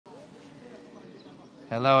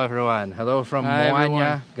Hello, everyone. Hello from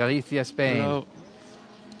Moaña, Galicia, Spain. Hello.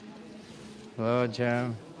 Hello,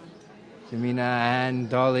 Jerem, Jamina, Anne,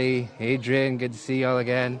 Dolly, Adrian. Good to see you all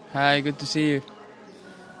again. Hi, good to see you.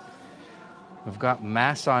 We've got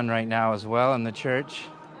Mass on right now as well in the church.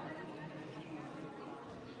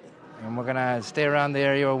 And we're going to stay around the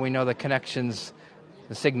area where we know the connections,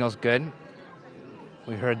 the signal's good.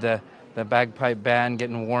 We heard the bagpipe band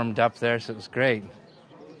getting warmed up there, so it was great.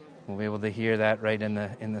 We'll be able to hear that right in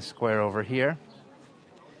the square over here.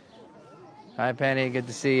 Hi, Penny. Good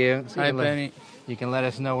to see you. So Hi, Penny. You can let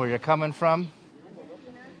us know where you're coming from.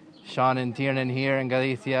 Sean and Tiernan here in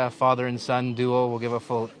Galicia, father and son duo. We'll give a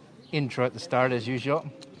full intro at the start, as usual,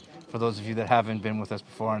 for those of you that haven't been with us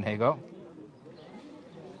before on Hago.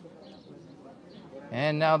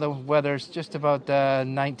 And now the weather's just about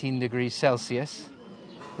 19 degrees Celsius.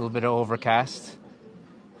 A little bit of overcast.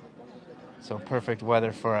 So perfect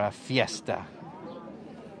weather for a fiesta.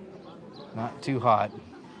 Not too hot.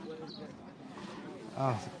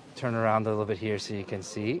 I'll turn around a little bit here so you can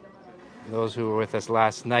see. Those who were with us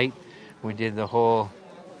last night, we did the whole...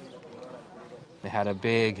 They had a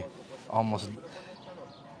big, almost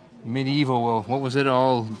medieval... What was it?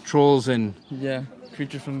 All trolls and... Yeah,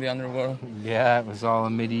 creatures from the underworld. Yeah, it was all a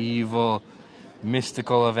medieval,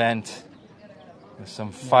 mystical event. With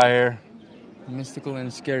some fire. Mystical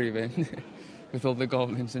and scary event. With all the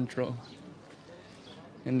goblins and trolls.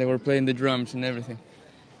 And they were playing the drums and everything.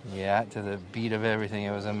 Yeah, to the beat of everything.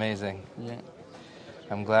 It was amazing. Yeah.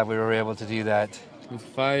 I'm glad we were able to do that. With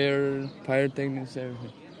fire, pyrotechnics,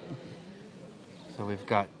 everything. So we've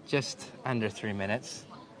got just under 3 minutes.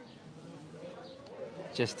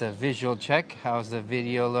 Just a visual check. How's the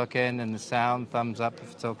video looking and the sound? Thumbs up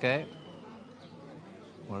if it's okay.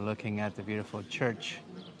 We're looking at the beautiful Church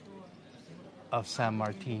of San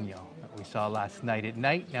Martiño that we saw last night at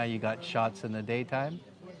night. Now you got shots in the daytime.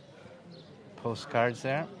 Postcards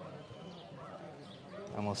there.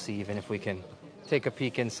 And we'll see even if we can take a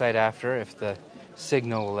peek inside after, if the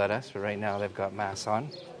signal will let us. But right now they've got Mass on.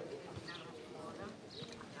 So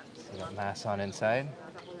they've got Mass on inside.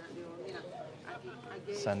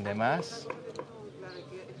 Sunday Mass.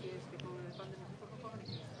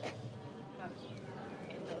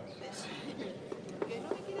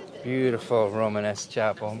 Beautiful Romanesque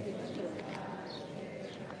chapel.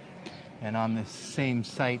 And on this same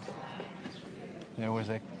site, there was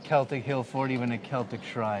a Celtic hill fort, even a Celtic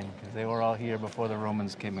shrine, because they were all here before the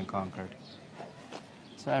Romans came and conquered.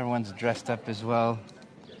 So everyone's dressed up as well.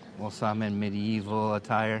 Well, some in medieval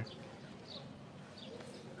attire.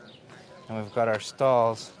 And we've got our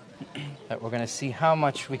stalls that we're going to see how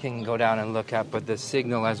much we can go down and look at, but the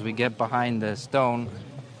signal as we get behind the stone,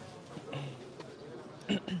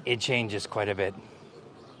 it changes quite a bit.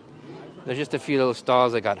 There's just a few little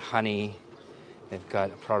stalls that got honey. They've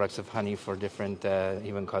got products of honey for different,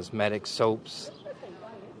 even cosmetic soaps.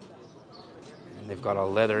 And they've got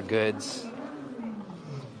all leather goods.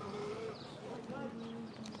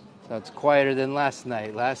 So it's quieter than last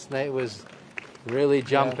night. Last night was really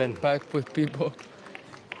jumping. Yeah, packed with people.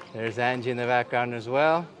 There's Angie in the background as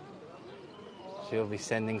well. She'll be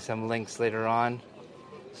sending some links later on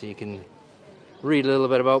so you can read a little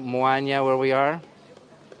bit about Moaña, where we are,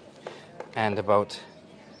 and about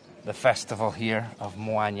the festival here of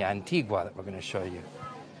Moaña Antiqua that we're going to show you.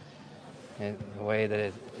 And the way that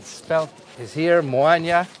it's spelled is here,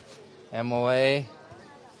 Moaña, M-O-A,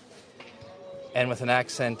 and with an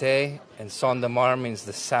accent A, and son de mar means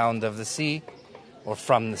the sound of the sea, or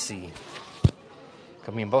from the sea.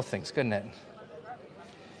 Could mean both things, couldn't it?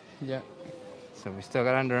 Yeah. So we still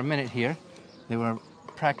got under a minute here. They were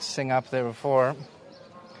practicing up there before.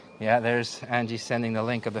 Yeah, there's Angie sending the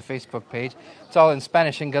link of the Facebook page. It's all in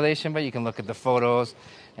Spanish and Galician, but you can look at the photos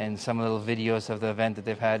and some little videos of the event that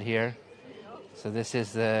they've had here. So this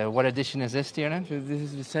is what edition is this, Tiernan? So this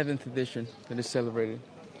is the 7th edition that is celebrated.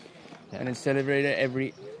 Yeah. And it's celebrated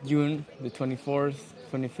every June, the 24th,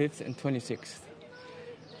 25th, and 26th.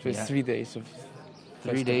 So it's 3 days of festival.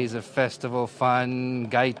 3 days of festival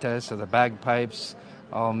fun, Gaita, so the bagpipes,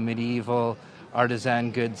 all medieval,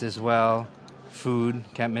 artisan goods as well. Food,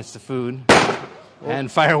 can't miss the food. And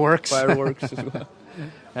fireworks. Fireworks as well.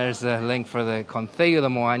 There's the link for the Concello de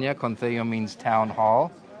Moaña. Concello means town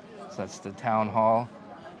hall. So that's the town hall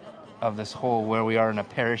of this whole, where we are in a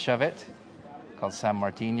parish of it, called San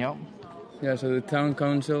Martiño. Yeah, so the town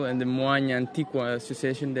council and the Moaña Antiqua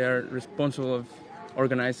Association, they are responsible of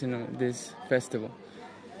organizing this festival.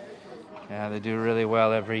 Yeah, they do really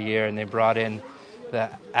well every year, and they brought in the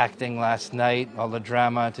acting last night, all the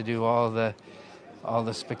drama, to do all the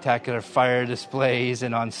spectacular fire displays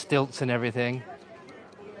and on stilts and everything.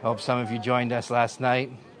 Hope some of you joined us last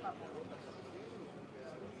night.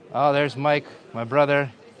 Oh, there's Mike, my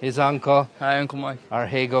brother, his uncle. Hi, Uncle Mike. Our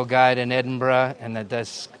Hago guide in Edinburgh and that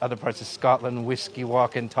does other parts of Scotland, Whiskey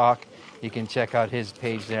Walk and Talk. You can check out his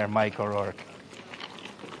page there, Mike O'Rourke.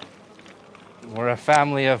 We're a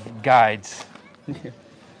family of guides.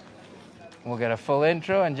 We'll get a full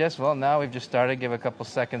intro and now we've just started. Give a couple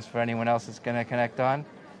seconds for anyone else that's going to connect on.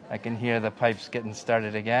 I can hear the pipes getting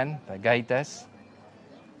started again, the gaitas.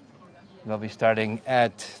 They'll be starting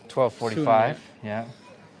at 12:45. Yeah.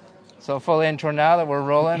 So full intro now that we're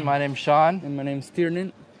rolling. My name's Sean. And my name's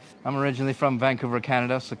Tiernan. I'm originally from Vancouver,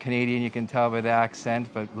 Canada, so Canadian, you can tell by the accent,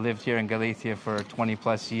 but lived here in Galicia for 20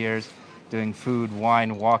 plus years, doing food,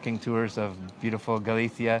 wine, walking tours of beautiful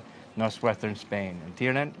Galicia, northwestern Spain. And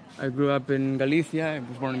Tiernan? I grew up in Galicia. I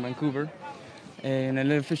was born in Vancouver, in a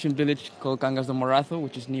little fishing village called Cangas do Morazo,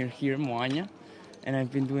 which is near here, Moaña. And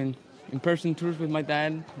I've been doing in-person tours with my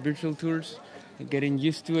dad, virtual tours, getting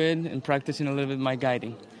used to it and practicing a little bit my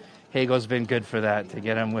guiding. Hago's been good for that, to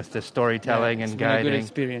get him with the storytelling and guiding. It's been a good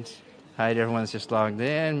experience. Hi, everyone's just logged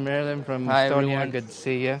in. Marilyn from Hi, Estonia, everyone. Good to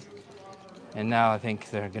see you. And now I think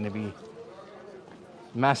they're going to be...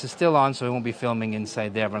 Mass is still on, so we won't be filming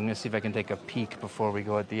inside there, but I'm going to see if I can take a peek before we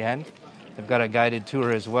go at the end. They've got a guided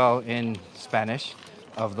tour as well in Spanish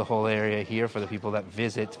of the whole area here for the people that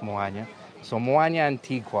visit Moaña. So Moaña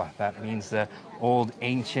Antiqua, that means the old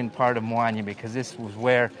ancient part of Moaña, because this was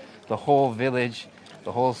where the whole village,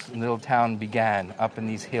 the whole little town began, up in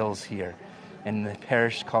these hills here, in the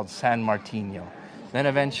parish called San Martiño. Then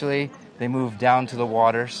eventually they moved down to the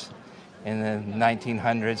waters in the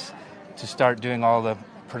 1900s to start doing all the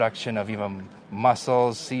production of even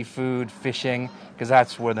mussels, seafood, fishing, because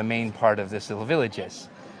that's where the main part of this little village is.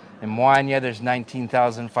 In Moaña, there's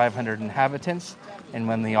 19,500 inhabitants, and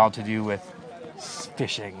mainly all to do with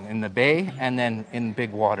fishing in the bay and then in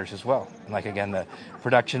big waters as well. Like, again, the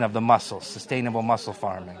production of the mussels, sustainable mussel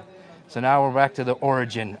farming. So now we're back to the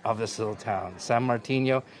origin of this little town, San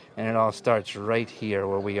Martiño, and it all starts right here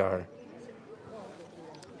where we are.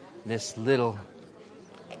 This little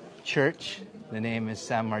church, the name is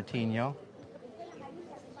San Martiño,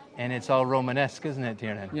 and it's all Romanesque, isn't it,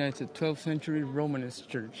 Tiernan? Yeah, it's a 12th century Romanesque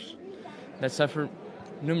church that suffered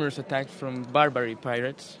numerous attacks from Barbary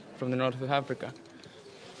pirates from the north of Africa.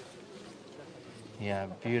 Yeah,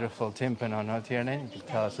 beautiful tympanum, no, Tiernan? You can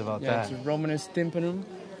tell us about that. Yeah, it's a Romanesque tympanum,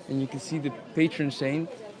 and you can see the patron saint,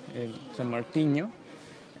 San Martiño,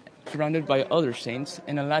 surrounded by other saints,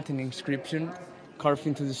 and a Latin inscription carved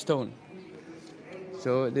into the stone.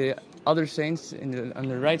 So the other saints, on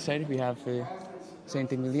the right side, we have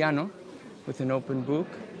Saint Emiliano with an open book,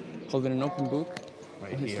 holding an open book.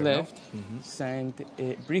 Right on his here, left, no? Mm-hmm. Saint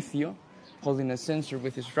Bricio, holding a censer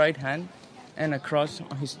with his right hand, and a cross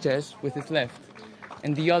on his chest with his left.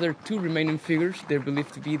 And the other two remaining figures, they're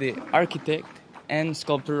believed to be the architect and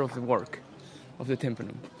sculptor of the work of the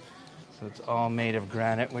tympanum. So it's all made of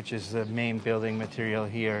granite, which is the main building material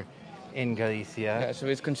here in Galicia. Yeah, so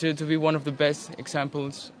it's considered to be one of the best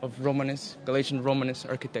examples of Galician Romanesque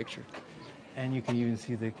architecture. And you can even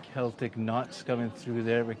see the Celtic knots coming through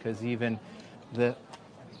there, because even the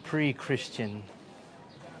pre-Christian,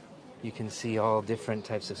 you can see all different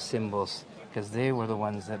types of symbols, because they were the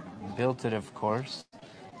ones that built it, of course,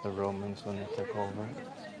 the Romans, when they took over.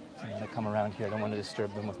 I'm going to come around here. I don't want to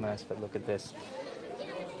disturb them with mass, but look at this.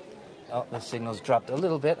 Oh, the signal's dropped a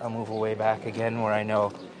little bit. I'll move away back again where I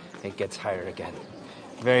know it gets higher again.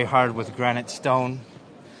 Very hard with granite stone.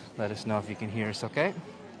 Let us know if you can hear us, okay?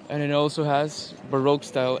 And it also has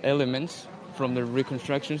Baroque-style elements from the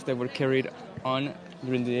reconstructions that were carried on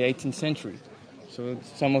during the 18th century. So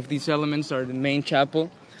some of these elements are the main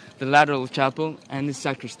chapel, the lateral chapel, and the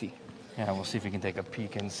sacristy. Yeah, we'll see if we can take a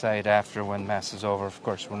peek inside after when Mass is over. Of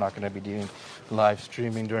course, we're not going to be doing live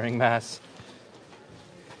streaming during Mass.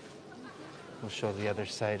 We'll show the other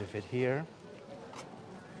side of it here.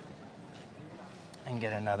 And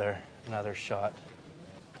get another shot.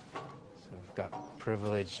 So we've got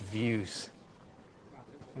privileged views.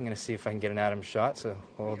 I'm going to see if I can get an Adam shot, so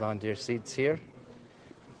hold on to your seats here.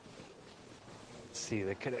 Let's see,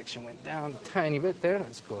 the connection went down a tiny bit there.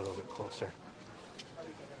 Let's go a little bit closer.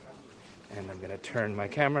 And I'm going to turn my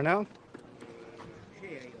camera now.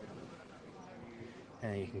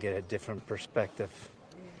 And you can get a different perspective.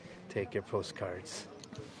 Take your postcards.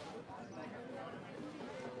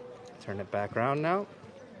 Turn it back around now.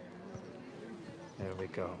 There we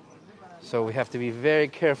go. So we have to be very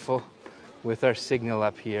careful with our signal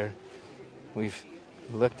up here. We've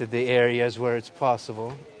looked at the areas where it's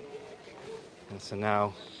possible. And so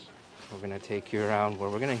now we're going to take you around where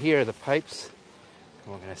we're going to hear the pipes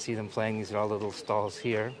We're going to see them playing. These are all the little stalls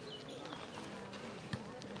here.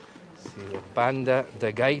 See the Banda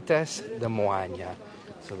de Gaitas de Moaña.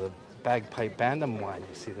 So the bagpipe band of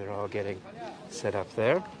Moaña. See, they're all getting set up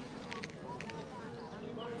there.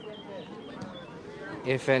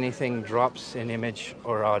 If anything drops in image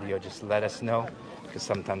or audio, just let us know, because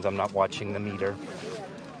sometimes I'm not watching the meter.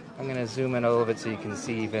 I'm going to zoom in a little bit so you can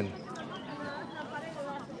see even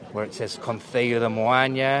where it says Concello de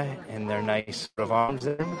Moaña and their nice sort of arms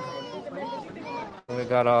there. We've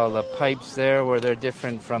got all the pipes there where they're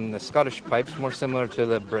different from the Scottish pipes, more similar to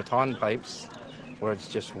the Breton pipes, where it's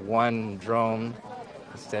just one drone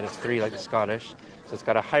instead of three like the Scottish. So it's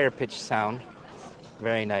got a higher pitched sound.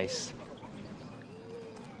 Very nice.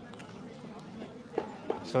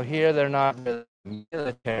 So here they're not really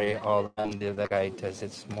military all under the gaitas.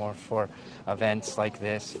 It's more for events like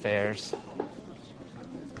this, fairs,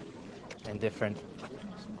 and different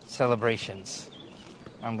celebrations.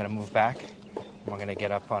 I'm going to move back. We're going to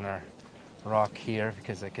get up on our rock here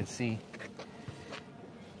because I can see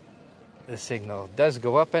the signal does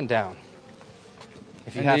go up and down.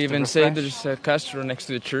 If you and have they to even refresh, say there's a castro next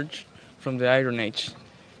to the church from the Iron Age.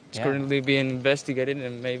 It's currently being investigated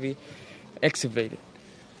and maybe excavated.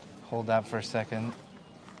 Hold that for a second.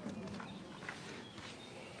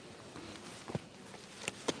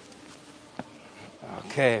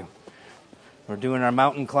 Okay, we're doing our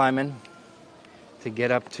mountain climbing to get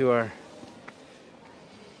up to our...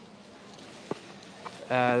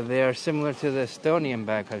 they are similar to the Estonian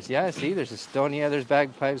bagpipes. Yeah, see, there's Estonia, there's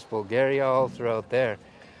bagpipes, Bulgaria, all throughout there.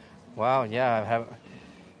 Wow, yeah, I have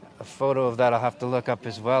a photo of that I'll have to look up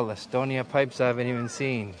as well. Estonia pipes I haven't even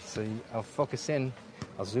seen. So I'll focus in.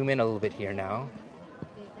 I'll zoom in a little bit here now.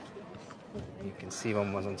 You can see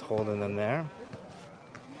one's holding them there.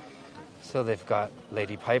 So they've got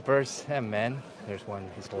lady pipers and men. There's one,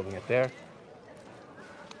 he's holding it there.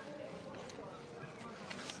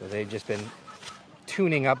 So they've just been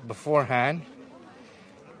tuning up beforehand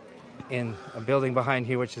in a building behind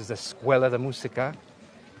here, which is the Scuola de Musica,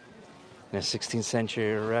 in a 16th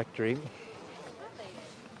century rectory.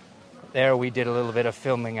 There we did a little bit of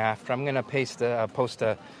filming after. I'm going to post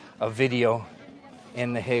a video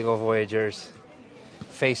in the Hegel Voyagers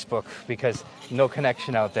Facebook because no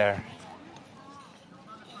connection out there.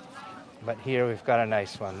 But here we've got a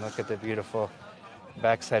nice one. Look at the beautiful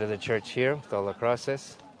backside of the church here with all the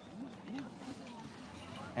crosses.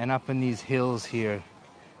 And up in these hills here,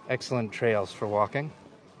 excellent trails for walking.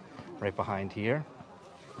 Right behind here.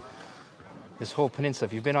 This whole peninsula,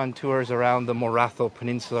 if you've been on tours around the Moratho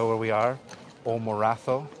Peninsula where we are, O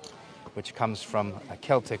Moratho, which comes from a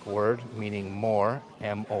Celtic word meaning more,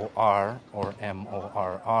 M-O-R or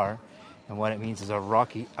M-O-R-R, and what it means is a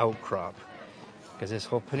rocky outcrop. Because this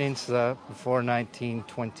whole peninsula, before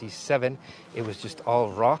 1927, it was just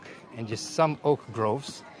all rock and just some oak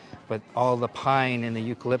groves, but all the pine and the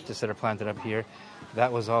eucalyptus that are planted up here,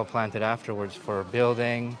 that was all planted afterwards for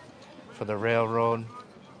building, for the railroad.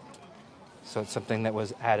 So it's something that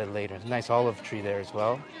was added later. Nice olive tree there as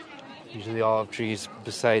well. Usually olive trees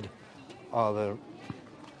beside all the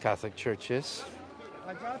Catholic churches.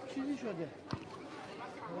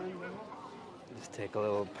 Just take a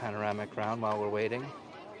little panoramic round while we're waiting.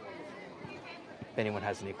 If anyone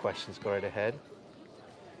has any questions, go right ahead.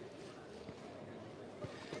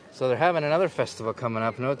 So they're having another festival coming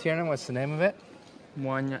up. No, Tiernan, what's the name of it?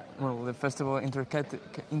 Moaña, well, the festival,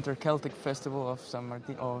 Inter-Celtic Festival of San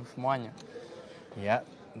Martin of Moaña. Yeah,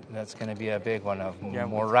 that's going to be a big one of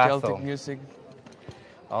Moratho. Celtic music.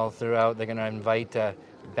 All throughout, they're going to invite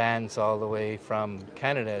bands all the way from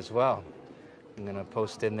Canada as well. I'm going to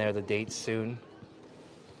post in there the dates soon,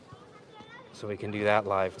 so we can do that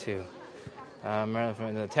live too.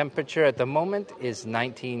 The temperature at the moment is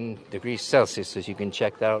 19 degrees Celsius, so you can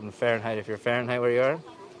check that out in Fahrenheit if you're Fahrenheit where you are.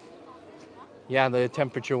 Yeah, the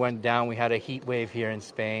temperature went down. We had a heat wave here in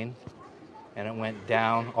Spain, and it went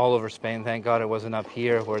down all over Spain. Thank God it wasn't up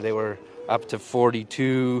here where they were up to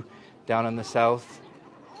 42 down in the south.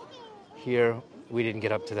 Here, we didn't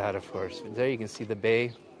get up to that, of course. But there you can see the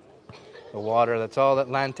bay, the water. That's all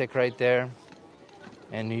Atlantic right there.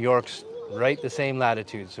 And New York's right the same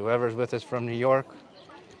latitude. So whoever's with us from New York,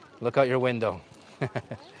 look out your window.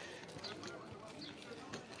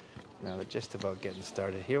 Now we're just about getting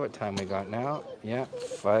started here. What time we got now? Yeah,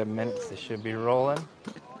 5 minutes. This should be rolling.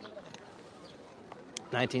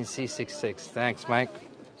 19C66. Thanks, Mike.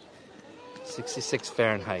 66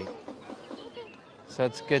 Fahrenheit. So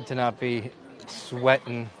it's good to not be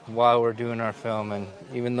sweating while we're doing our filming.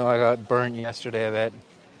 Even though I got burnt yesterday a bit.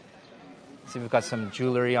 See, we've got some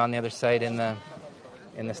jewelry on the other side in the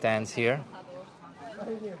stands here.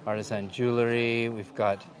 artisan jewelry. We've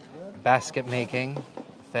got basket making,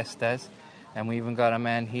 festas, and we even got a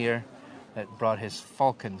man here that brought his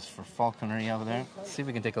falcons for falconry over there. Let's see if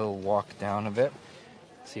we can take a little walk down a bit,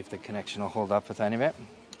 see if the connection will hold up with any of it.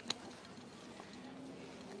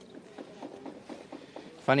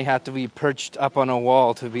 Funny, have to be perched up on a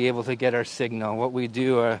wall to be able to get our signal. What we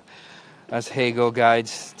do as Hego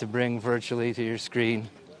guides to bring virtually to your screen.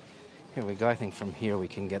 Here we go. I think from here we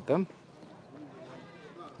can get them.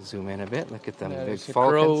 Zoom in a bit. Look at them big falcons.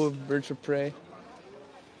 Crow, birds of prey.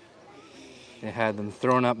 They had them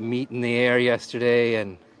throwing up meat in the air yesterday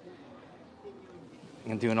and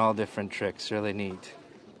doing all different tricks. Really neat.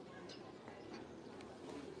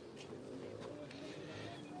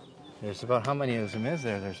 There's about, how many of them is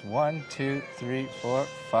there? There's 1, 2, 3, 4,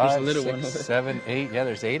 5, 6, 7, 8. Yeah,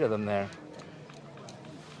 there's 8 of them there.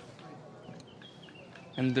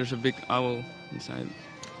 And there's a big owl inside.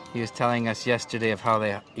 He was telling us yesterday of how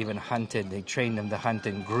they even hunted. They trained them to hunt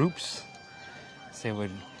in groups. So they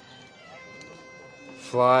would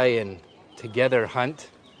fly and together hunt.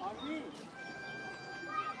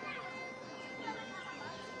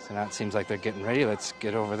 So now it seems like they're getting ready. Let's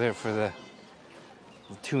get over there for the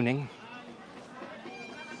tuning.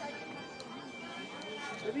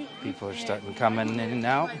 People are starting coming in and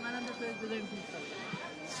out.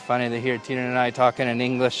 It's funny to hear Tina and I talking in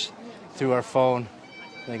English through our phone.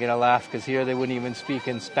 They get a laugh because here they wouldn't even speak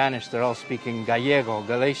in Spanish. They're all speaking Gallego,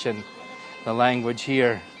 Galician, the language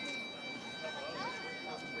here.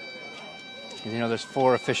 You know, there's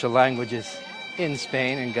 4 official languages in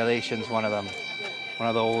Spain, and Galician's one of them, one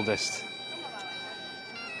of the oldest.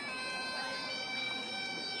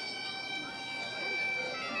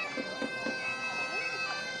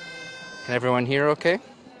 Can everyone hear okay?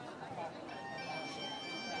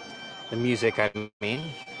 The music, I mean.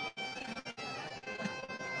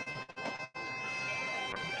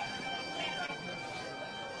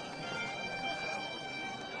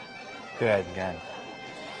 Good, good.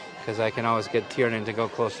 Because I can always get Tiernan to go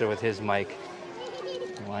closer with his mic.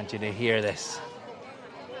 I want you to hear this.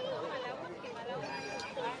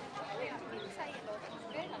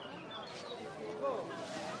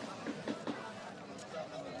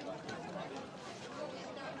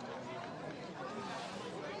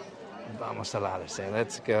 Vamos a darse.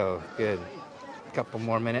 Let's go. Good. A couple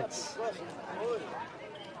more minutes.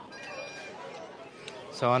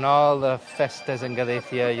 So on all the festas in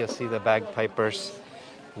Galicia, you'll see the bagpipers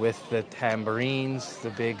with the tambourines, the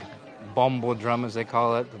big bombo drum, as they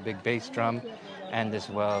call it, the big bass drum, and as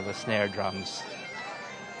well the snare drums.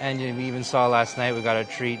 And you even saw last night we got a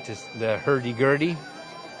treat to the hurdy-gurdy,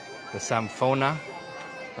 the samfona.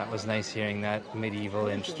 That was nice hearing that medieval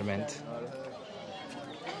instrument.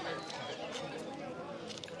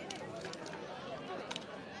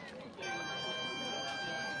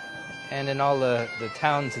 And in all the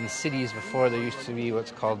towns and cities before, there used to be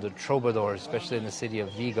what's called the troubadours, especially in the city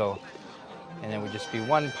of Vigo. And there would just be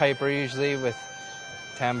one piper usually with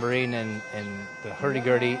tambourine and the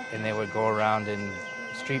hurdy-gurdy, and they would go around in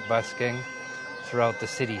street busking throughout the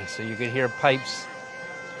city. So you could hear pipes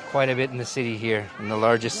quite a bit in the city here, in the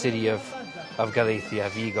largest city of Galicia,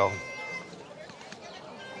 Vigo.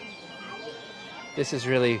 This is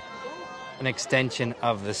really an extension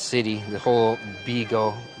of the city, the whole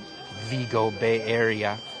Vigo Bay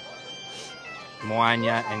area.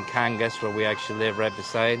 Moaña and Cangas, where we actually live right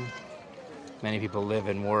beside. Many people live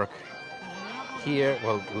and work here,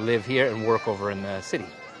 well, live here and work over in the city.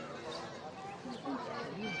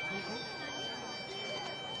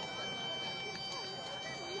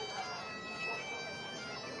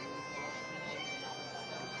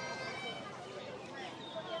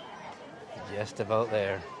 Just about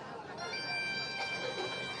there.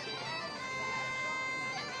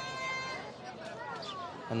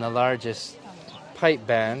 And the largest pipe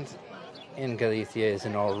band in Galicia is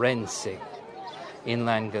in Orense,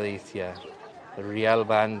 inland Galicia. The Real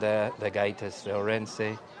Banda, the Gaitas, the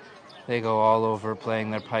Orense, they go all over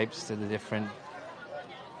playing their pipes to the different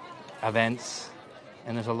events.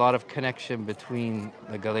 And there's a lot of connection between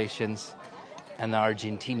the Galicians and the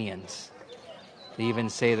Argentinians. They even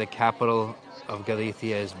say the capital of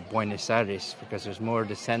Galicia is Buenos Aires because there's more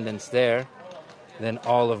descendants there than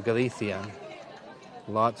all of Galicia.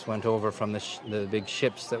 Lots went over from the big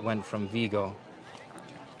ships that went from Vigo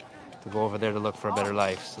to go over there to look for a better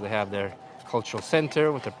life. So they have their cultural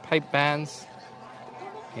center with their pipe bands.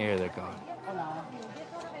 Here they're going.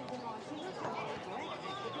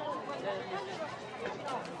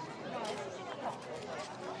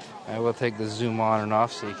 I will take the zoom on and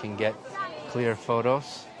off so you can get clear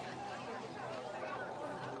photos.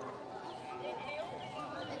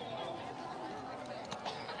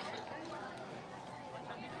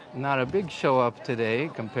 Not a big show up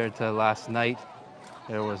today compared to last night.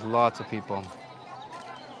 There was lots of people.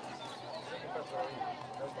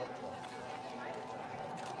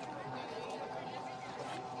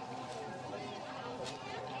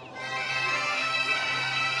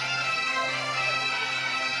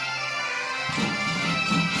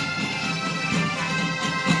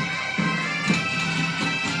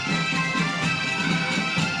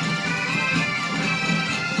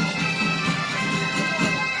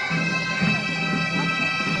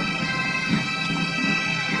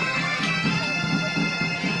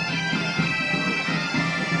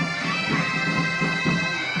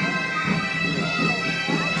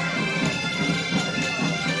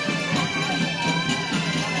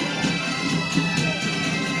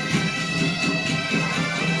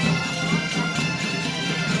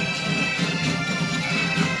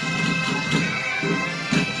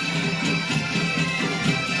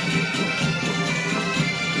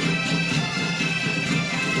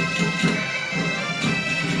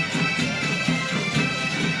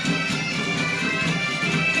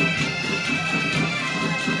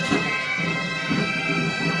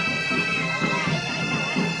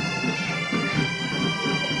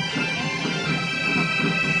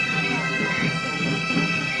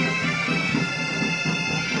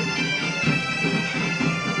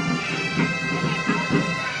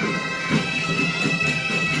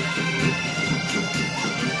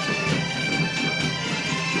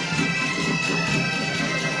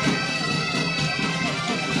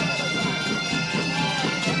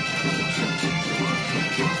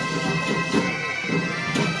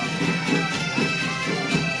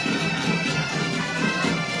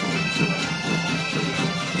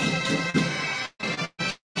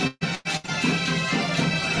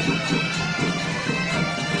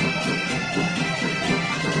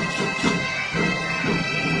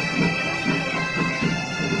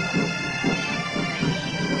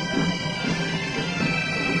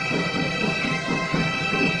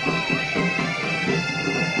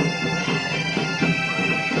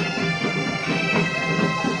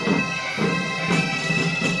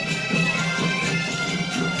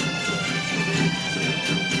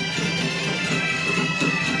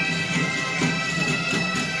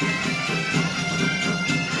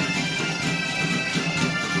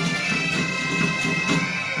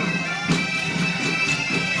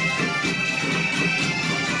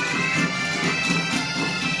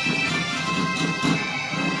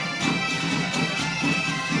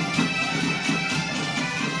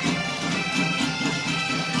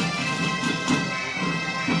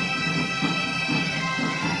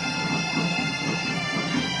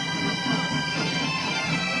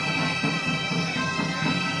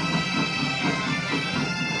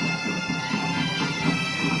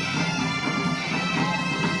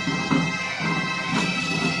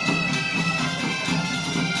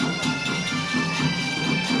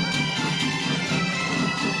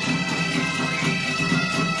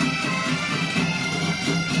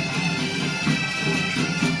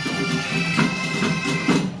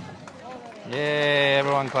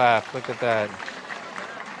 Clap. Look at that.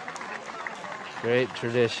 Great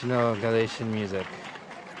traditional Galician music.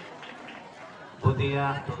 Saying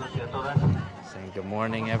good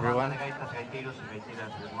morning, everyone.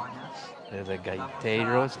 They're the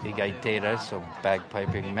gaiteros y gaiteras, so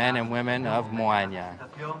bagpiping men and women of Moaña.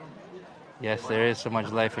 Yes, there is so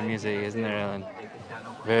much life in music, isn't there, Ellen?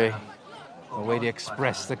 A way to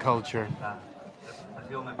express the culture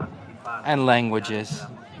and languages.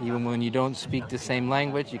 Even when you don't speak the same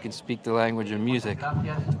language, you can speak the language of music.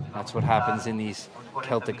 That's what happens in these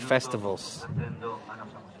Celtic festivals.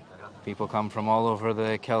 People come from all over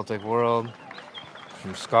the Celtic world,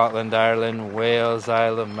 from Scotland, Ireland, Wales,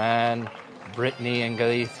 Isle of Man, Brittany and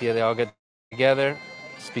Galicia. They all get together,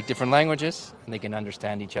 speak different languages, and they can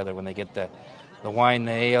understand each other when they get the wine,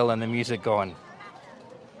 the ale, and the music going.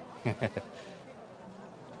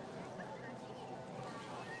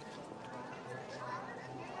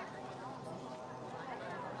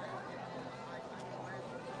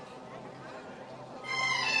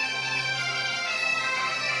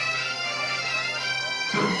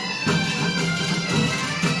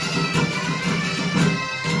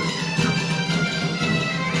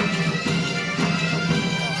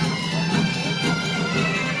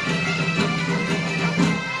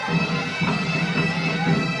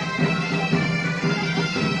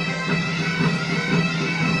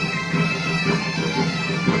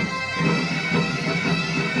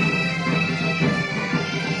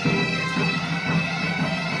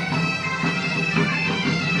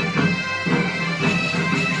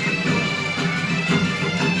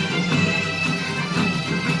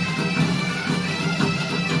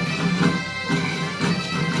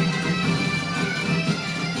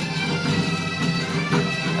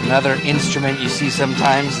 Another instrument you see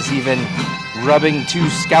sometimes is even rubbing two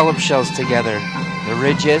scallop shells together. The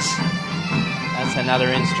ridges. That's another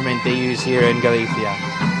instrument they use here in Galicia.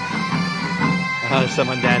 Oh, there's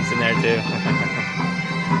someone dancing there too.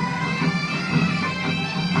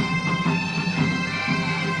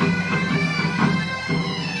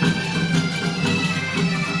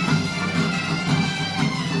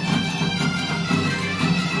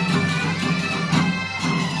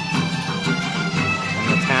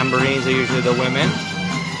 Tambourines are usually the women.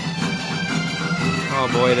 Oh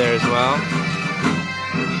boy, there as well.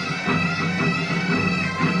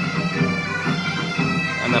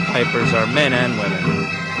 And the pipers are men and women.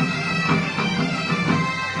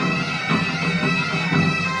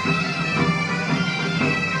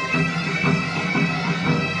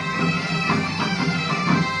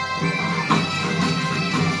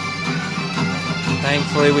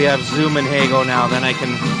 Thankfully we have Zoom and Hago now, then I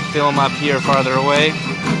can film up here farther away.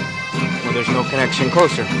 There's no connection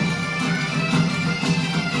closer. Do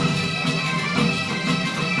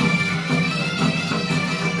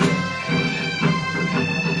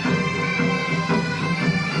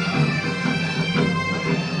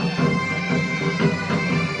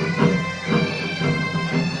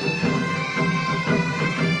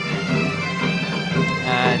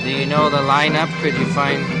you know the lineup? Could you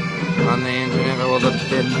find on the internet? Well,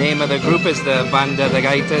 the name of the group is the Banda de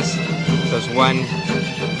Gaitas. So it's one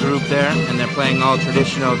group there, and they're playing all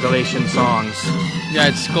traditional Galician songs. Yeah,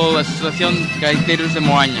 it's called Asociación Gaiteros de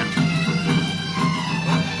Moaña.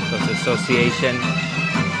 So it's an association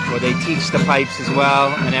where they teach the pipes as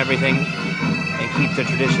well and everything, and keep the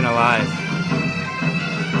tradition alive,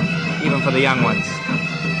 even for the young ones.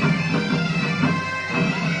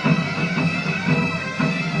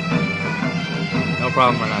 No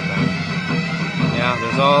problem, Renata. Yeah,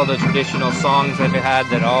 there's all the traditional songs that they had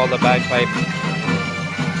that all the bagpipe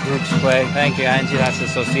groups play. Thank you, Angie. That's the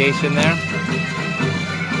association there.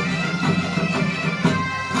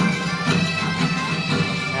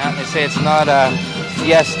 Yeah, they say it's not a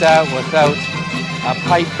fiesta without a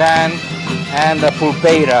pipe band and a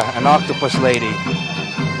pulpeira, an octopus lady.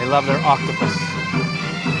 They love their octopus.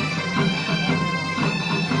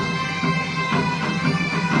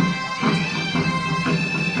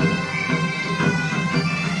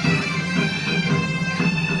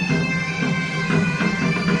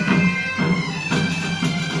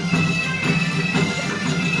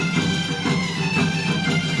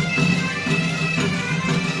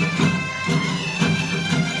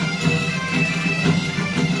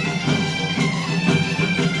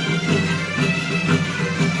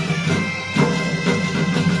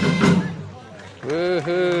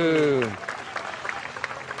 Woohoo!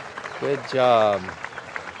 Good job.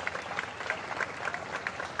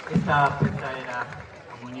 That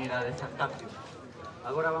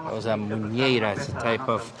was a muñeira. It's a type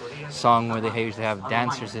of song where they used to have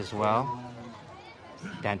dancers as well,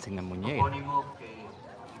 dancing the muñeira.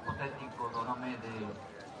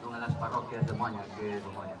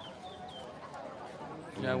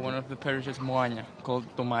 Yeah, one of the parishes, Moaña, called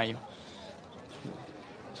Tomayo.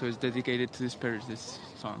 So it's dedicated to this parish, this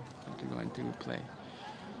song that we're going to play.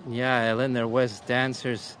 Yeah, Ellen, there was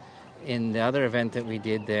dancers in the other event that we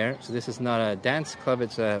did there. So this is not a dance club,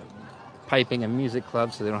 it's a piping and music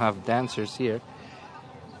club, so they don't have dancers here.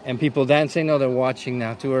 And people dancing? No, they're watching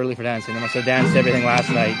now. Too early for dancing. They must have danced everything last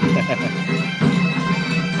night.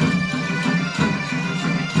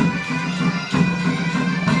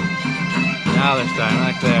 Now they're starting,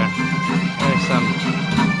 like there. There's some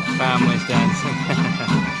families dancing.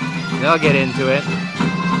 They'll get into it.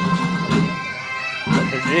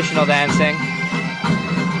 The traditional dancing.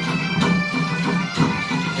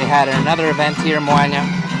 They had another event here in Moaña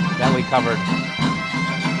that we covered.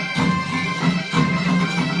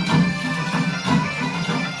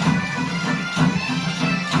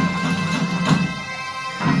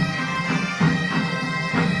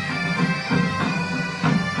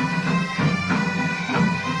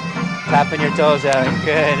 Tapping your toes out.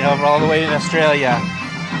 Good. Over all the way in Australia.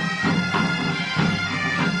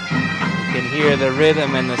 You can hear the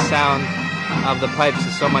rhythm and the sound of the pipes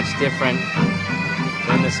is so much different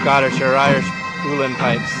than the Scottish or Irish Ulan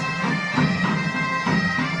pipes.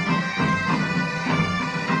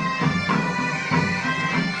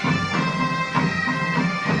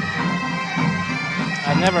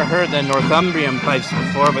 I've never heard the Northumbrian pipes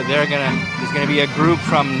before, but there's gonna be a group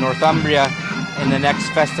from Northumbria in the next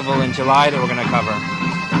festival in July that we're going to cover.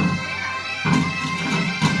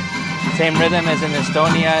 Same rhythm as in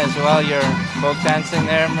Estonia as well, your folk dancing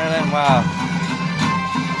there, Merlin? Wow.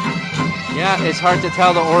 Yeah, it's hard to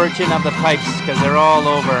tell the origin of the pipes because they're all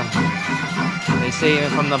over. They They say even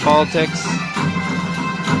from the Baltics.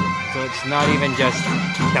 So it's not even just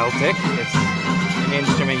Celtic, it's an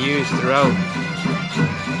instrument used throughout.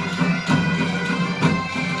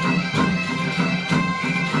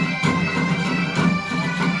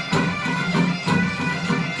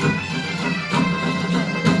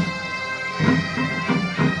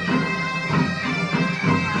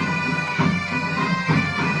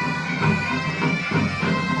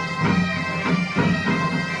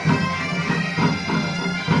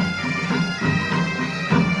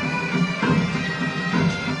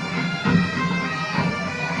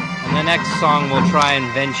 The next song we'll try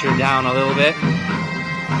and venture down a little bit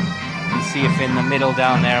and see if in the middle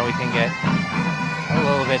down there we can get a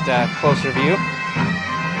little bit closer view.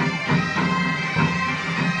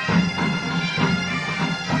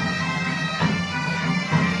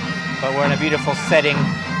 But we're in a beautiful setting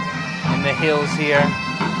in the hills here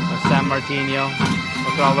of San Martiño.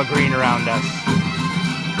 Look at all the green around us.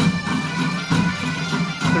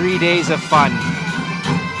 3 days of fun.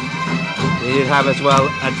 They did have as well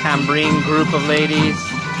a tambourine group of ladies.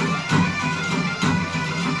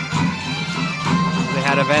 They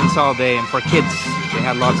had events all day, and for kids they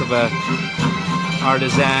had lots of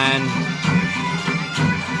artisan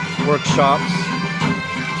workshops.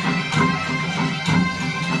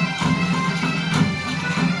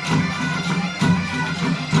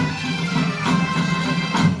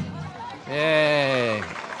 Yay!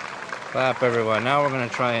 Clap everyone. Now we're going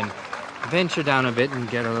to try and venture down a bit and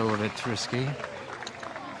get a little bit risky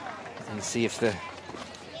and see if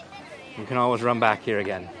you can always run back here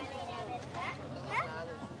again.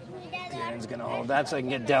 Darren's gonna hold that so I can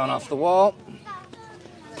get down off the wall.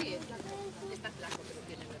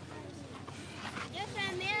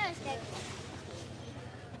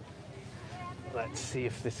 Let's see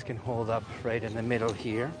if this can hold up right in the middle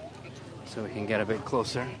here so we can get a bit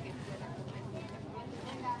closer.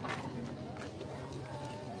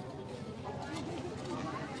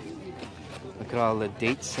 Look at all the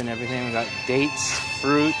dates and everything. We got dates,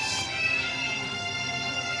 fruits.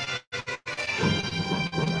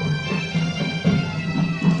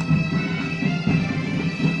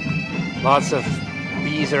 Lots of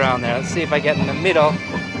bees around there. Let's see if I get in the middle,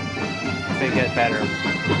 if they get better.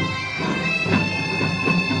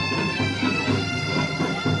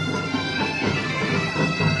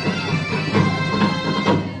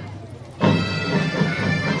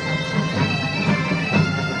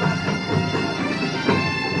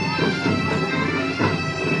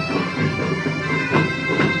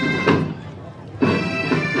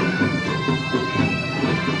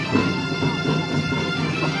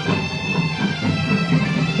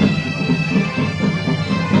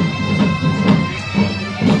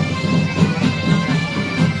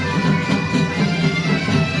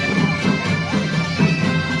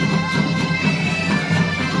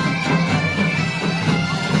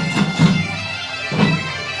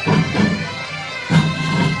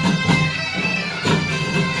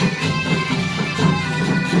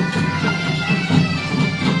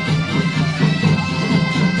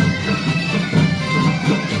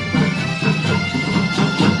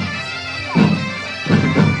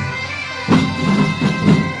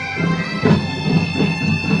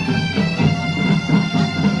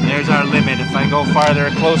 If I go farther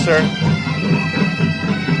or closer,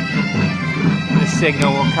 the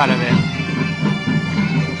signal will cut a bit.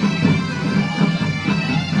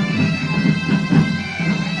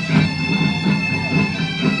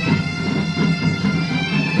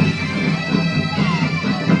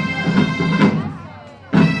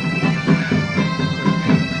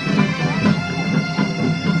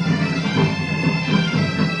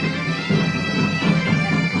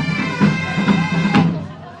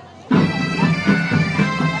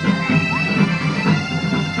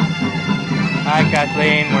 Hi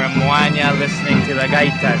Kathleen, we're in Moaña listening to the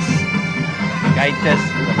Gaitas. Gaitas,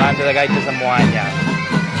 the band of the Gaitas of Moaña.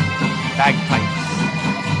 Bagpipes.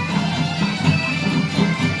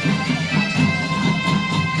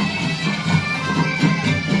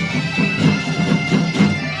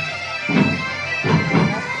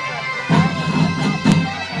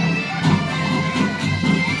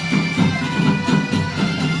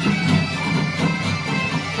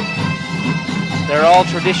 They're all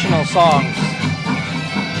traditional songs.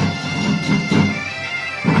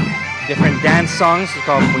 Different dance songs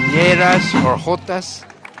called muñeras or jotas.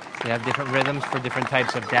 They have different rhythms for different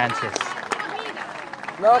types of dances.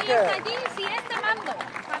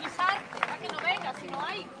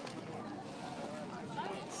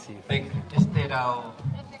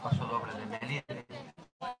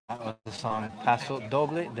 That was the song Paso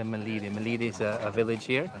Doble de Melide. Melide is a village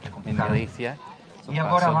here in Galicia. E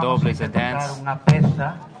agora vamos interpretar unha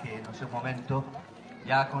peza que no seu momento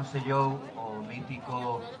ya aconsellou o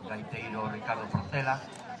mítico gaiteiro Ricardo Portela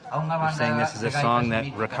a unha We're banda saying this is a song that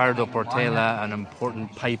Ricardo Portela, an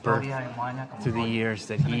important piper through the years,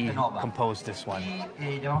 that he composed this one.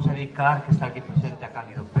 E lle vamos a dedicar, que está aquí presente, a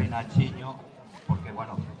Cándido Pena Chiño, porque,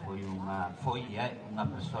 bueno, foi e é unha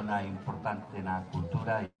persona importante na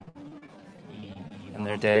cultura. And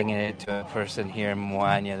they're dedicating it to a person here in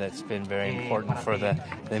Moaña that's been very important for the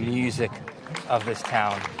music of this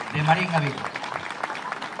town. De Marín a Vigo.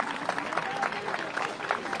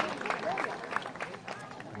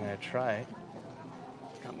 I'm going to try it.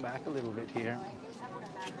 Come back a little bit here.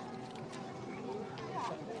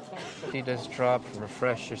 He does drop,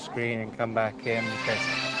 refresh your screen and come back in because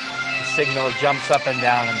the signal jumps up and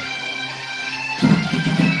down.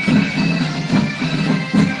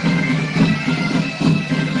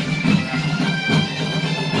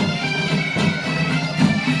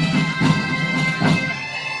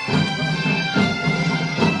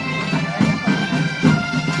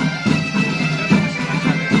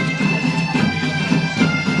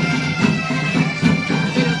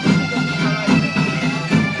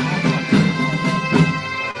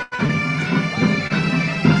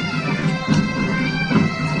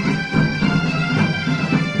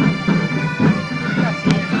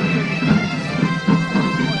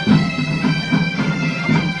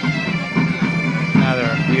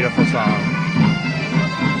 Beautiful song.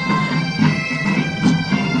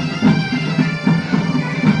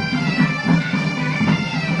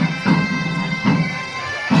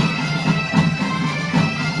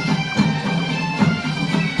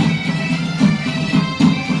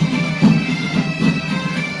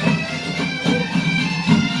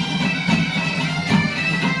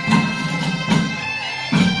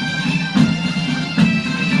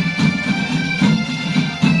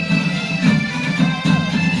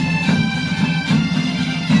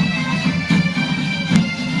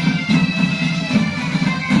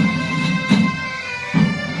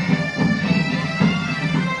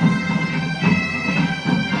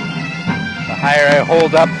 The higher I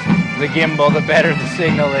hold up the gimbal, the better the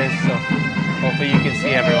signal is, so hopefully you can see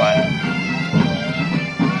everyone.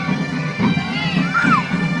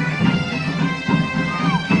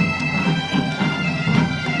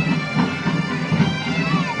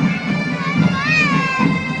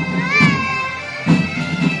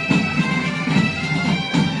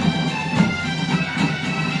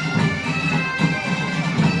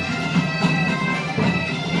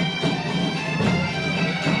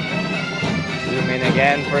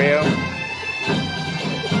 Again for you.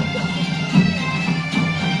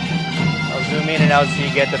 I'll zoom in and out so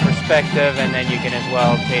you get the perspective, and then you can as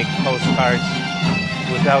well take postcards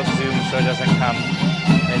without zoom so it doesn't come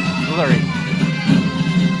as blurry.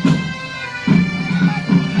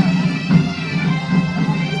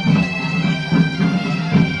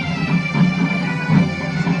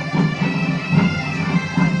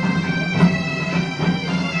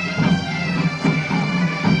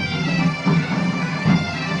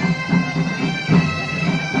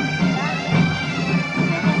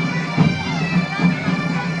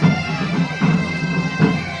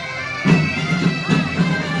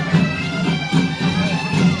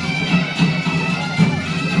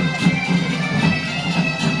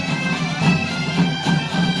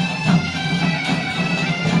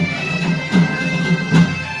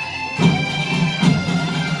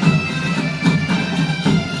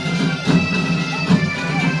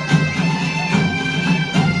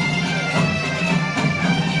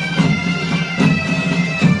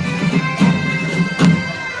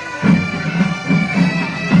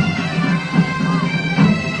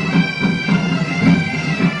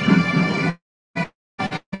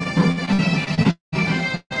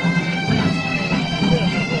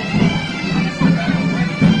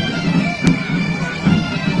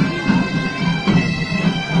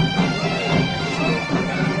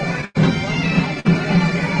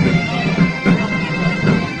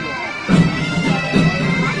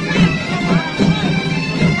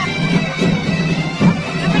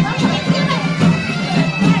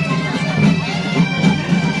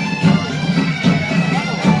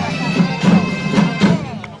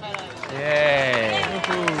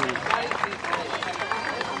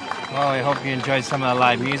 Hope you enjoyed some of the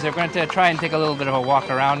live music. We're going to try and take a little bit of a walk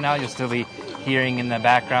around now. You'll still be hearing in the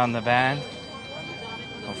background the band.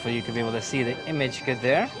 Hopefully you can be able to see the image good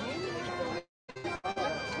there.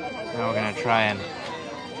 Now we're going to try and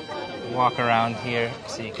walk around here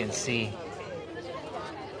so you can see.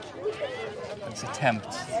 Let's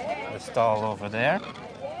attempt the stall over there.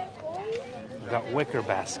 We've got wicker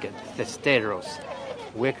basket, testeros.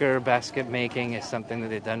 Wicker basket making is something that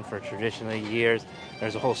they've done for traditionally years.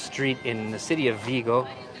 There's a whole street in the city of Vigo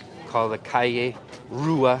called the Calle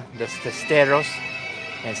Rua de Testeros.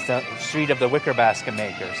 It's the street of the wicker basket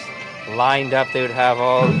makers. Lined up, they would have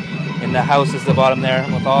all in the houses, the bottom there,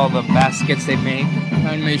 with all the baskets they make.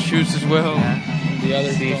 Handmade shoes as well. Yeah. The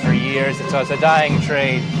other See, for years, so it's a dying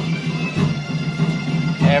trade.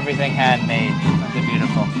 Everything handmade. They're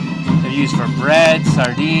beautiful. They're used for bread,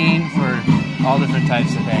 sardine, for all different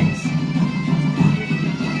types of things.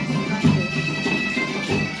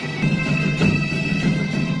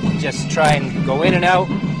 Just try and go in and out.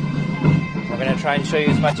 We're going to try and show you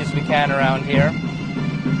as much as we can around here.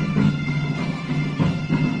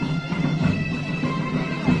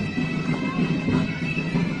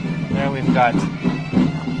 There we've got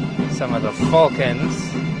some of the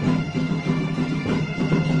falcons.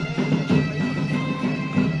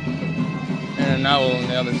 And an owl on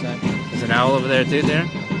the other side. There's an owl over there too, there?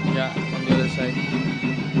 Yeah, on the other side.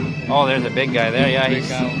 Oh, there's a big guy there. Yeah,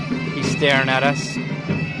 Big owl. he's staring at us.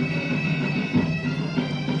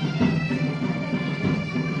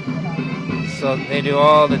 So they do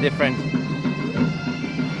all the different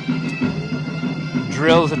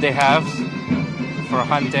drills that they have for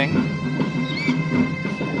hunting.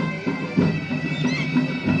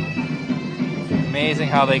 Amazing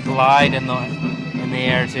how they glide in the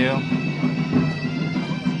air too.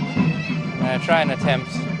 I'm gonna try and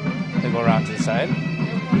attempt to go around to the side.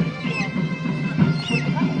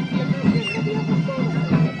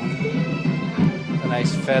 The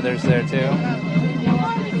nice feathers there too.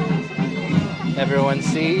 Everyone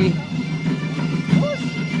see?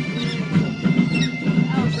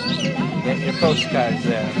 Get your postcards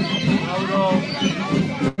there.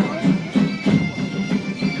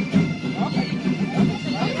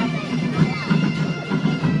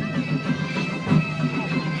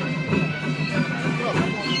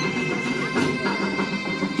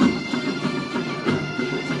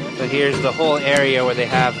 So here's the whole area where they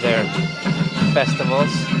have their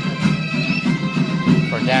festivals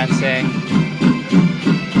for dancing.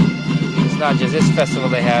 It's not just this festival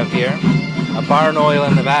they have here. A barn owl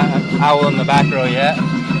in the back row, yeah.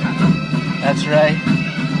 That's right.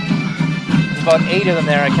 There's about 8 of them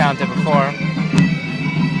there I counted before.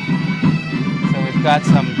 So we've got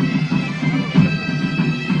some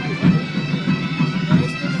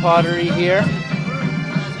pottery here.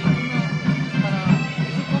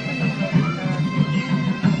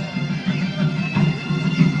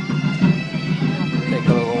 Take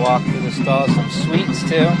a little walk through the stall. Some sweets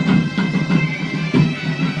too.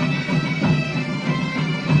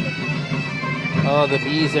 Oh, the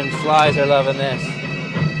bees and flies are loving this.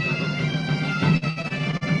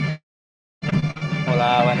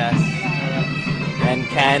 Hola, buenas. And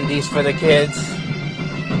candies for the kids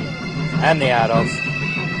and the adults.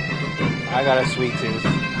 I got a sweet tooth.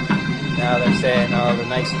 Now they're saying all the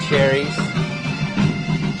nice cherries.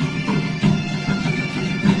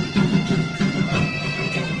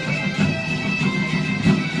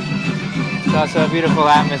 It's also a beautiful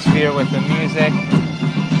atmosphere with the music.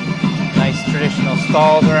 Nice traditional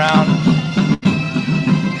stalls around.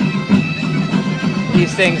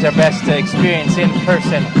 These things are best to experience in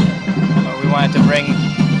person. We wanted to bring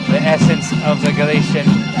the essence of the Galician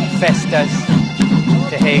festas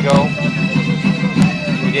to Hego.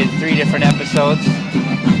 We did 3 different episodes.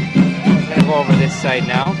 I'm going to go over this side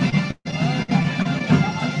now.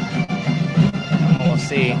 And we'll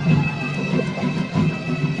see.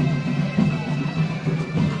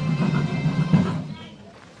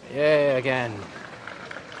 Yeah, again. I'm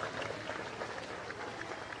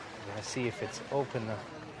gonna see if it's open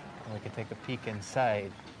and we can take a peek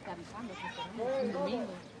inside.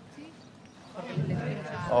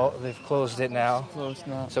 Oh, they've closed it now. Closed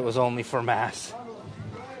now. So it was only for Mass.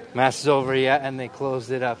 Mass is over yet and they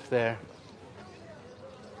closed it up there.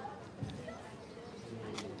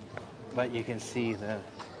 But you can see the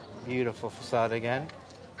beautiful facade again.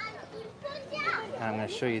 I'm going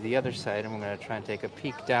to show you the other side, and we're going to try and take a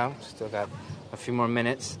peek down. Still got a few more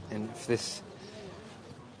minutes, and if this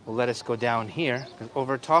will let us go down here, because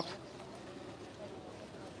over top,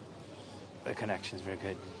 the connection's very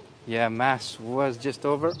good. Yeah, Mass was just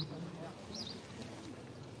over.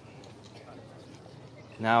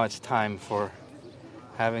 Now it's time for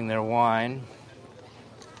having their wine.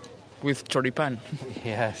 With choripan.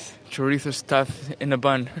 Yes. Chorizo stuffed in a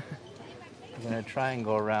bun. I'm going to try and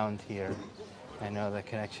go around here. I know the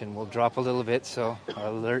connection will drop a little bit, so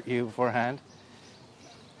I'll alert you beforehand.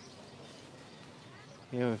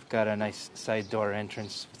 Here we've got a nice side door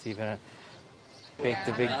entrance with even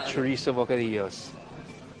the big chorizo bocadillos.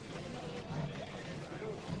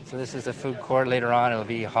 So this is the food court. Later on it'll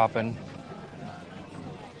be hopping.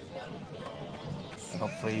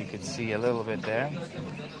 Hopefully you can see a little bit there.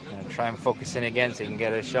 I'm going to try and focus in again so you can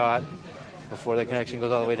get a shot before the connection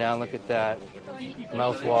goes all the way down. Look at that.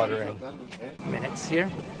 Mouth-watering minutes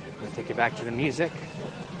here. We'll take you back to the music.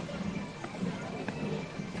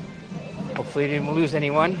 Hopefully you didn't lose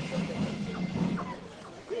anyone.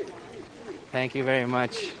 Thank you very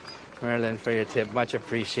much, Marilyn, for your tip. Much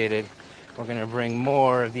appreciated. We're going to bring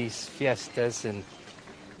more of these fiestas in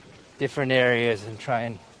different areas and try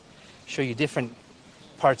and show you different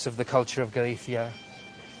parts of the culture of Galicia.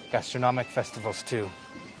 Gastronomic festivals too.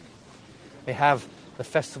 They have the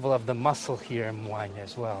Festival of the Mussel here in Moaña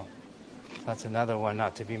as well. That's another one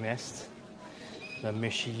not to be missed. The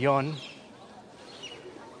Mexillon.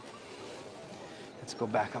 Let's go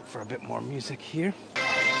back up for a bit more music here.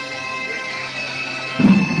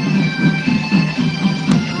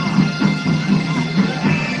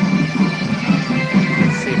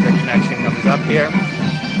 Let's see if the connection comes up here.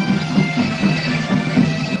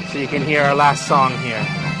 So you can hear our last song here.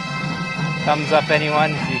 Thumbs up,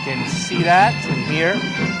 anyone, if you can see that and hear.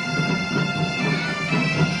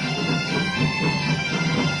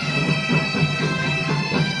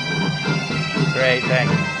 Great,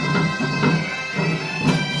 thanks.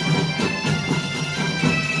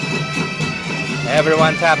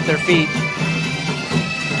 Everyone tap their feet.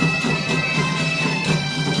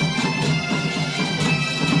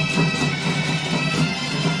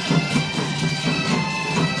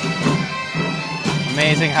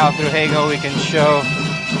 Amazing how through Hego we can show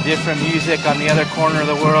different music on the other corner of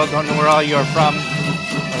the world. Don't know where all you're from.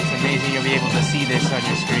 But it's amazing you'll be able to see this on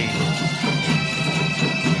your screen.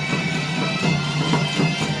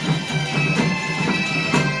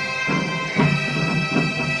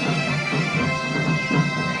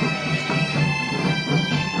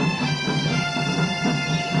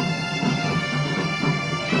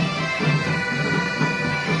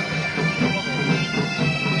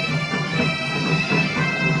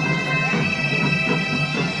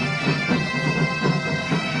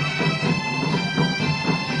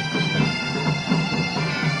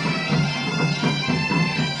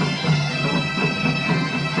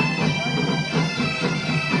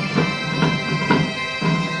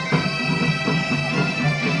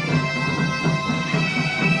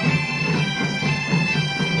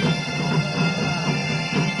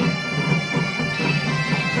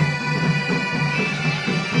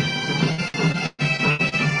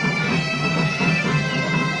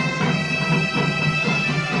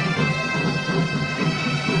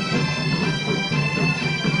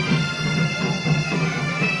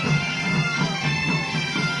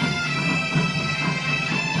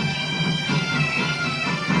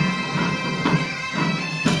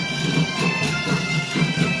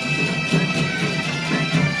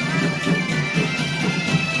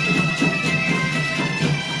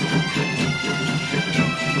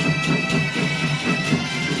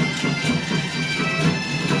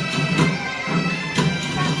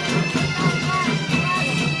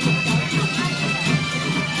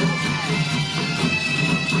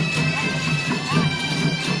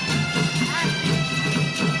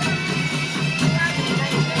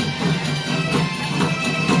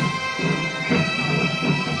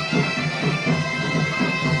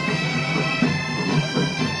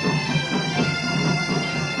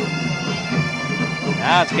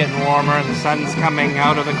 Now it's getting warmer. The sun's coming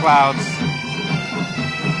out of the clouds.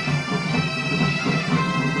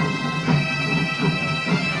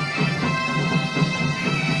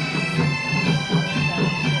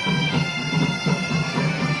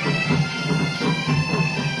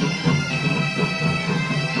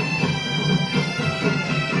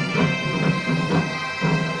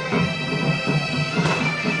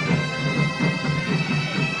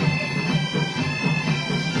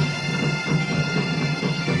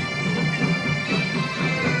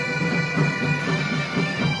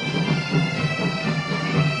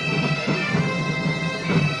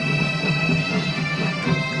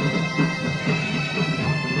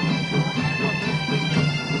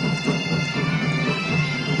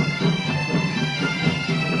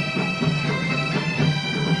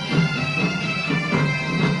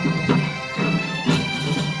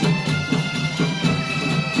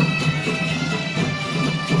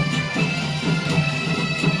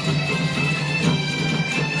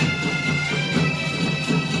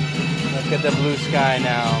 Look at the blue sky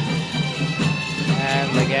now.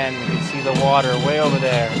 And again, we can see the water way over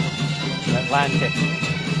there, the Atlantic.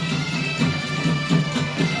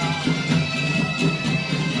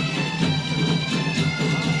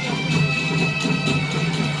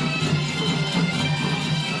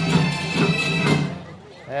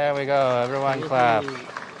 There There we go. Everyone clap.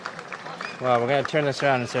 Well, we're going to turn this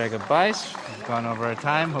around and say our goodbyes. We've gone over our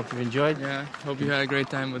time. Hope you've enjoyed. Yeah, hope you had a great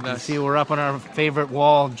time with us. See, we're up on our favorite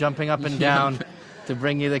wall, jumping up and down to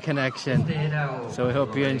bring you the connection. So we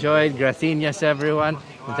hope you enjoyed. Gracias, everyone.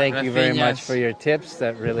 And thank you very much for your tips.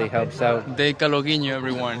 That really helps out. De Caloguinho,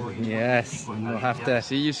 everyone. Yes, and we'll have to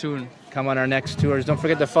see you soon. Come on our next tours. Don't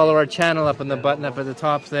forget to follow our channel up on the button up at the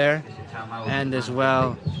top there. And as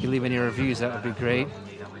well, if you leave any reviews, that would be great.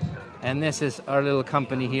 And this is our little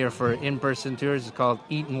company here for in-person tours. It's called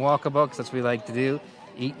Eat and Walkabout, because that's what we like to do.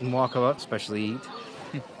 Eat and Walkabout, especially eat.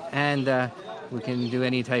 And we can do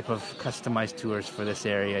any type of customized tours for this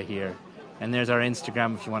area here. And there's our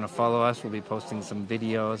Instagram if you want to follow us. We'll be posting some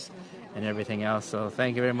videos and everything else. So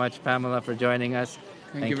thank you very much, Pamela, for joining us.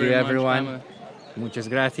 Thank you very everyone. Much, Muchas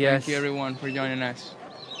gracias. Thank you, everyone, for joining us.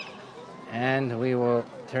 And we will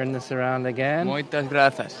turn this around again. Muchas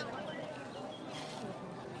gracias.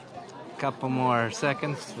 Couple more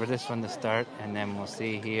seconds for this one to start, and then we'll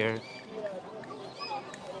see here.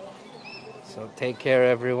 So take care,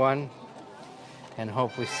 everyone, and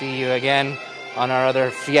hope we see you again on our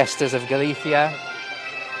other fiestas of Galicia.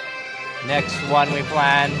 Next one we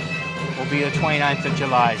plan will be the 29th of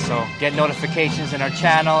July, so get notifications in our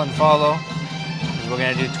channel and follow. We're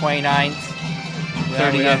going to do 29th,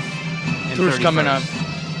 30th, and tours 31st. Coming up.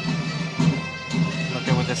 Look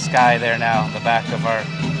at with the sky there now, the back of our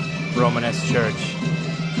Romanesque church.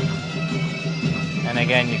 And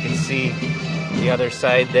again, you can see the other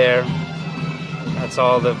side there. That's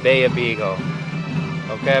all the Bay of Vigo.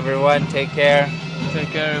 Okay, everyone, take care. Take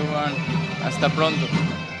care, everyone. Hasta pronto.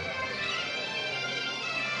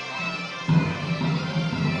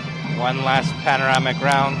 One last panoramic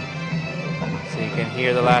round, so you can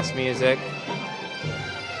hear the last music,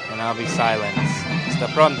 and I'll be silent. Hasta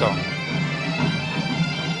pronto.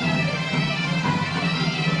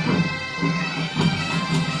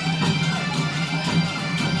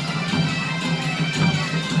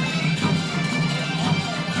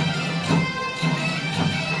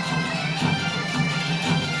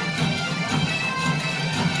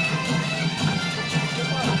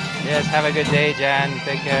 Yes, have a good day, Jan.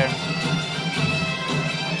 Take care.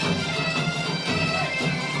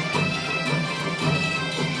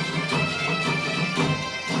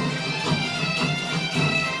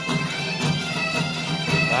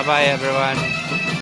 Bye-bye, everyone.